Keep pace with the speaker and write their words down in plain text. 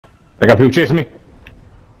I got people chasing me.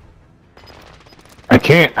 I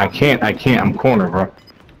can't. I'm cornered, bro.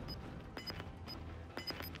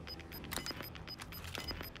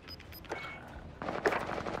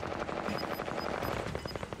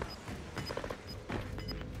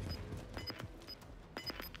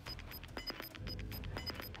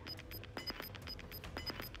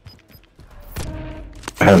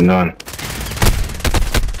 I have none.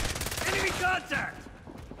 Enemy contact!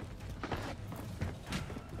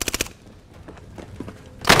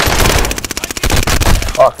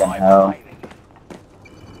 Fucking hell.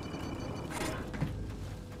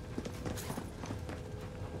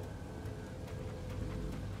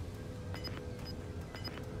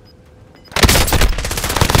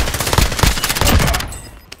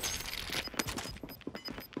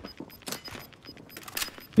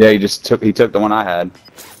 Yeah, he took the one I had.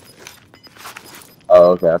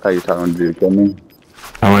 Oh, okay. I thought you were talking to dude kill me.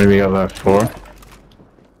 How many we got left? 4?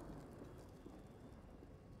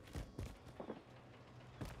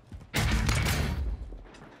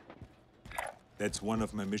 That's one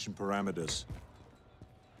of my mission parameters.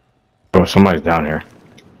 Oh, somebody's down here.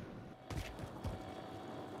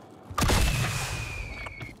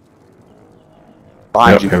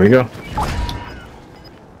 Behind you. Here we go.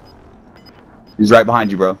 He's right behind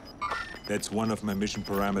you, bro. That's one of my mission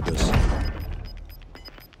parameters.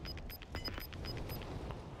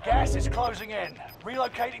 Gas is closing in.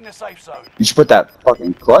 Relocating the safe zone. You should put that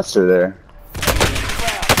fucking cluster there.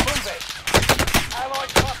 Ground. Move it. Allied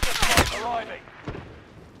cluster strike arriving.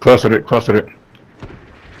 Clustered it.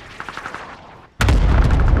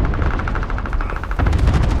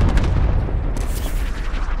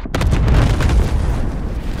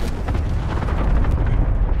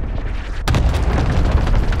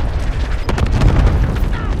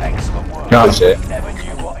 Excellent work. Got Shit. Never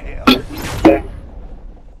knew what hit.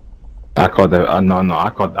 I caught that. No,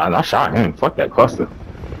 I shot him. Fuck that cluster.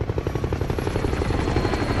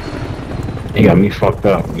 He got me fucked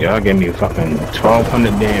up. Y'all gave me fucking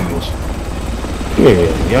 1,200 damage.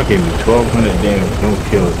 Yeah, y'all gave me 1,200 damage, no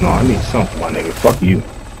kills. No, I need something, my nigga. Fuck you.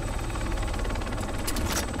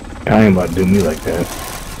 I ain't about to do me like that.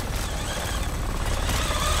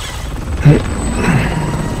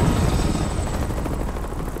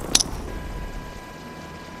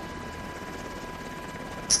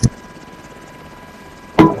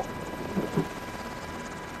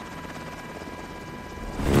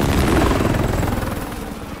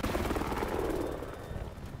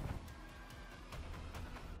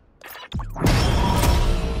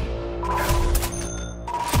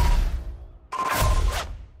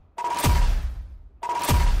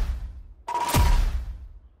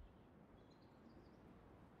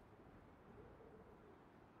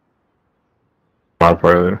 My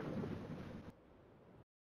brother.